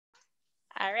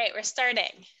All right, we're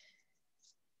starting.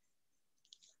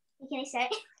 Can I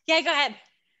start? Yeah, go ahead.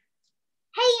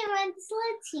 Hey everyone, this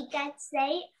is Latika.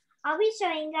 Today I'll be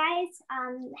showing you guys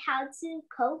how to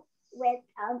cope with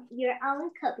your own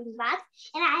coping box.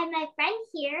 And I have my friend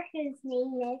here whose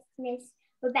name is Miss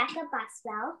Rebecca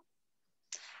Boswell.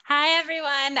 Hi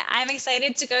everyone, I'm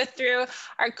excited to go through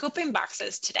our coping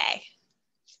boxes today.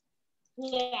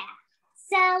 Yeah.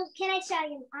 So can I show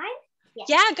you mine? Yes.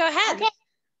 Yeah, go ahead. Okay.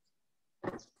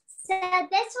 So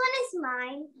this one is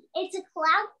mine. It's a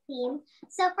cloud theme.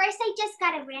 So first I just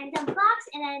got a random box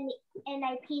and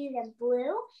I painted it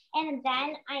blue. And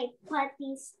then I put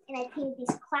these and I painted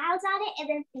these clouds on it and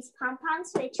then these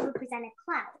pom-poms which represented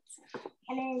clouds.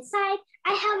 And then inside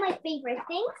I have my favorite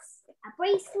things, a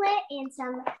bracelet and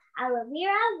some aloe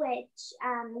vera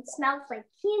which smells like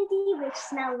candy, which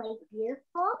smell like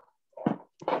beautiful.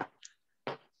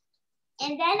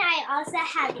 And then I also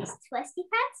have these twisty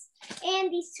pets.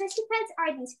 And these twisty pets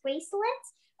are these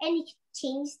bracelets. And you can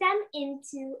change them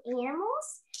into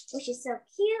animals, which is so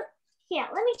cute. Here,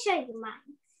 let me show you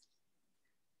mine.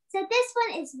 So this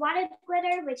one is water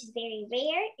glitter, which is very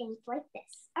rare. And it's like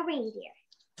this, a reindeer.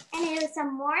 And there's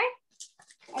some more.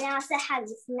 And I also have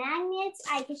these magnets.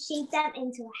 I can shape them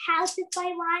into a house if I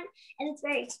want. And it's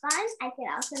very fun. I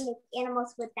can also make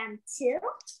animals with them too.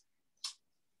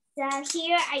 So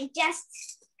here I just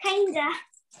kind of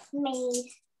made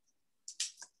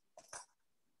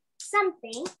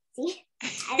something. See,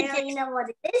 I don't really know what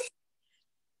it is.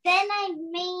 Then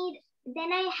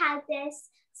I had this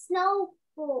snow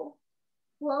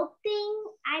float thing.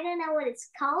 I don't know what it's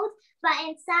called, but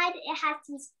inside it has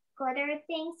these glitter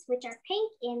things, which are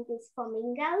pink, and these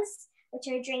flamingos, which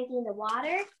are drinking the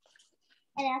water.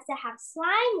 And I also have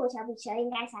slime, which I'll be showing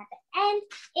you guys at the end,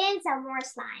 and some more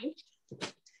slime.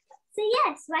 So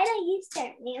yes, why don't you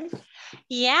start, ma'am?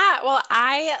 Yeah, well,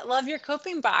 I love your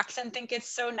coping box and think it's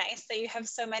so nice that you have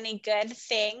so many good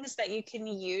things that you can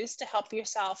use to help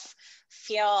yourself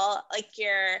feel like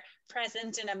you're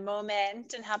present in a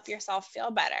moment and help yourself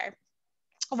feel better.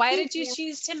 Why did you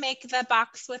choose to make the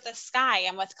box with a sky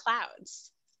and with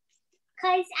clouds?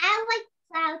 Because I like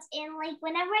clouds, and like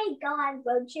whenever I go on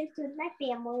road trips with my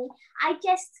family, I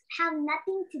just have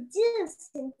nothing to do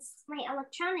since my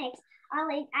electronics are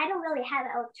like, I don't really have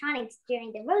electronics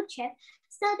during the road trip.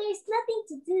 So there's nothing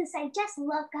to do. So I just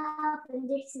look up and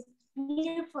there's this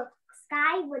beautiful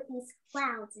sky with these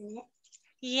clouds in it.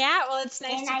 Yeah, well, it's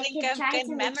nice to think of good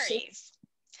memories.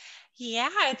 Yeah,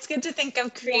 it's good to think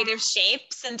of creative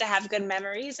shapes and to have good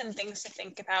memories and things to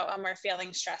think about when we're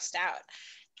feeling stressed out.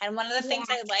 And one of the things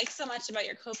I like so much about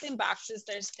your coping box is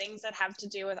there's things that have to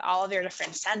do with all of your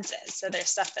different senses. So there's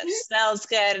stuff that smells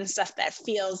good and stuff that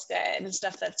feels good and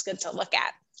stuff that's good to look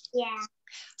at. Yeah.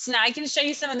 So now I can show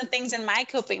you some of the things in my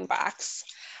coping box.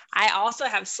 I also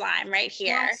have slime right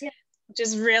here, which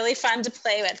is really fun to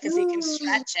play with because you can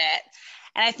stretch it.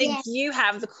 And I think you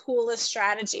have the coolest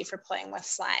strategy for playing with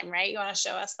slime, right? You want to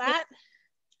show us that?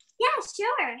 Yeah,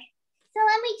 sure. So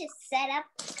let me just set up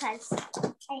because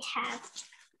I have.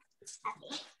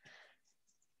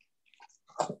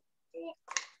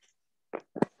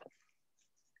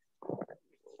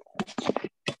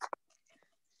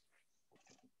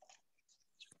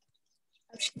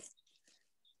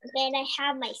 Then I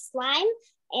have my slime,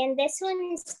 and this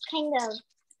one is kind of,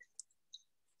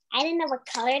 I don't know what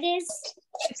color it is.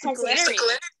 It's glittery.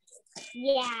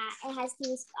 Yeah, it has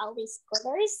all these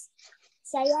glitters.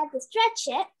 So you have to stretch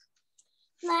it.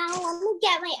 Now let me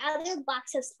get my other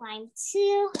box of slime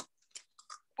too.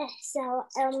 So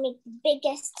I'll make the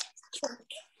biggest trick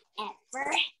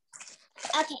ever.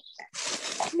 Okay,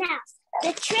 now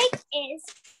the trick is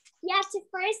you have to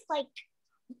first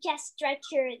just stretch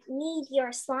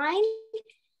your slime.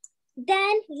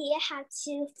 Then you have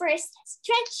to first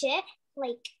stretch it,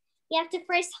 you have to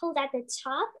first hold at the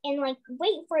top and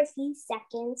wait for a few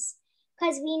seconds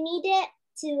because we need it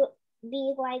to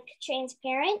be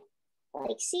transparent.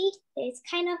 See, it's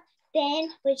kind of thin,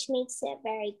 which makes it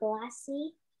very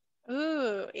glossy.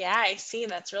 Ooh, yeah, I see.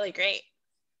 That's really great.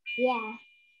 Yeah,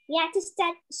 you have to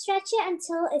stretch it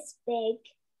until it's big.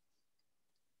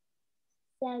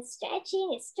 So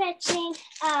stretching.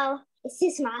 Oh, it's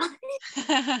too small.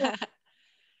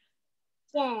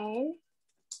 Then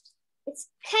it's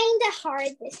kind of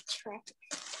hard, this trick.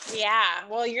 Yeah,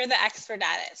 well, you're the expert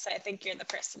at it, so I think you're the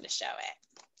person to show it.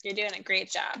 You're doing a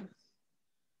great job.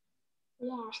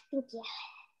 Yeah, thank you.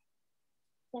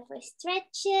 So if I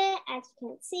stretch it, as you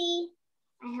can see,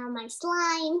 I have my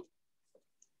slime.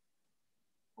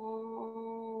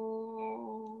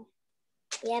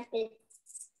 Yep,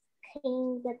 it's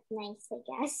kind of nice, I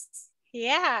guess.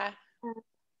 Yeah.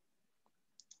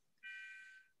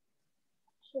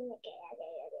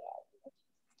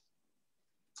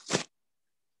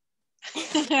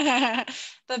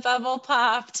 The bubble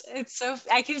popped. It's so,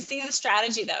 I can see the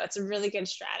strategy though. It's a really good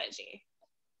strategy.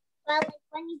 Well, like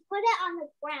when you put it on the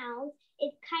ground,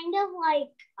 it kind of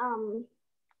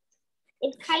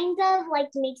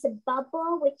like makes a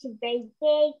bubble, which is very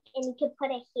big, and you can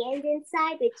put a hand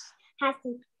inside, which has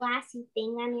this glassy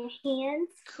thing on your hands.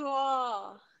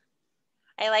 Cool.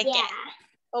 I like it.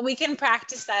 Well, we can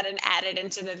practice that and add it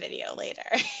into the video later.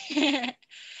 Do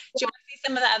you want to see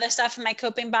some of the other stuff in my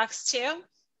coping box too?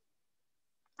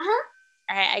 Uh-huh.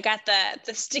 All right, I got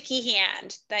the sticky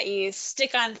hand that you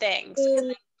stick on things and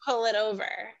then pull it over.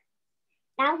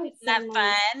 That was Isn't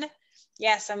that fun?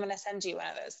 Yes, I'm gonna send you one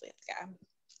of those, Lithka.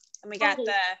 And we got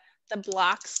the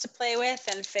blocks to play with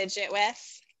and fidget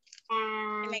with.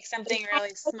 You make something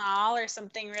really small or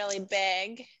something really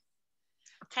big.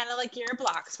 Kind of like your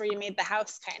blocks where you made the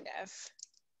house, kind of.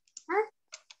 Huh?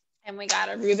 And we got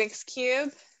a Rubik's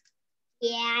Cube.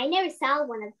 Yeah, I never saw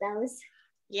one of those.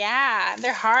 Yeah,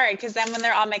 they're hard because then when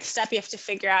they're all mixed up, you have to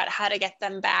figure out how to get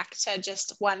them back to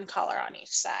just one color on each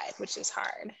side, which is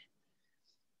hard.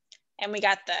 And we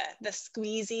got the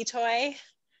squeezy toy.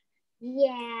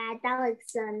 Yeah, that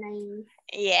looks so nice.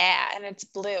 Yeah, and it's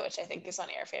blue, which I think is one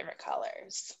of your favorite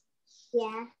colors.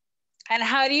 Yeah. And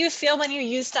how do you feel when you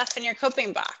use stuff in your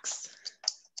coping box?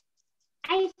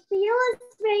 I feel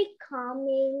it's very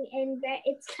calming and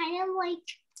it's kind of like,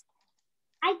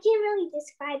 I can't really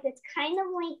describe, it's kind of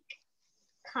like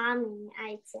calming,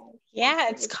 I'd say. Yeah,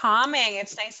 it's calming.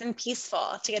 It's nice and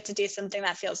peaceful to get to do something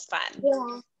that feels fun.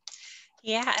 Yeah.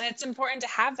 Yeah, and it's important to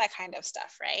have that kind of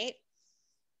stuff, right?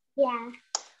 Yeah.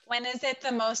 When is it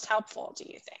the most helpful, do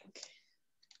you think?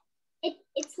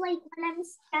 It's like when I'm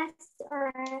stressed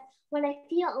or when I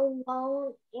feel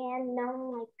alone and no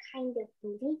one like kind of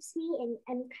believes me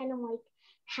and kind of like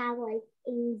have like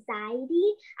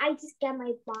anxiety, I just get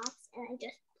my box and I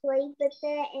just play with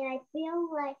it and I feel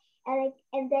like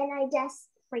and then I just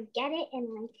forget it and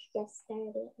like just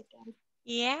start it again.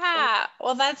 Yeah,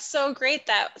 well, that's so great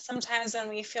that sometimes when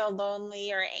we feel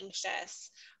lonely or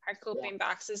anxious, our coping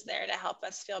box is there to help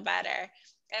us feel better.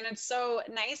 And it's so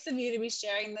nice of you to be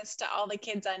sharing this to all the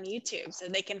kids on YouTube so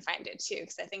they can find it too,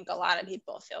 because I think a lot of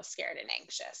people feel scared and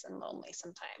anxious and lonely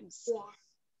sometimes.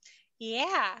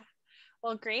 Yeah.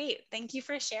 Well, great. Thank you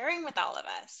for sharing with all of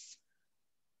us.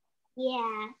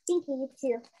 Yeah, thank you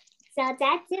too. So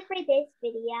that's it for this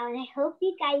video, and I hope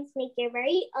you guys make your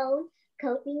very own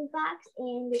coping box.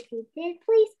 And if you did,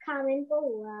 please comment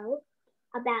below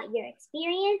about your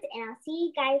experience, and I'll see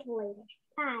you guys later.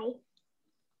 Bye.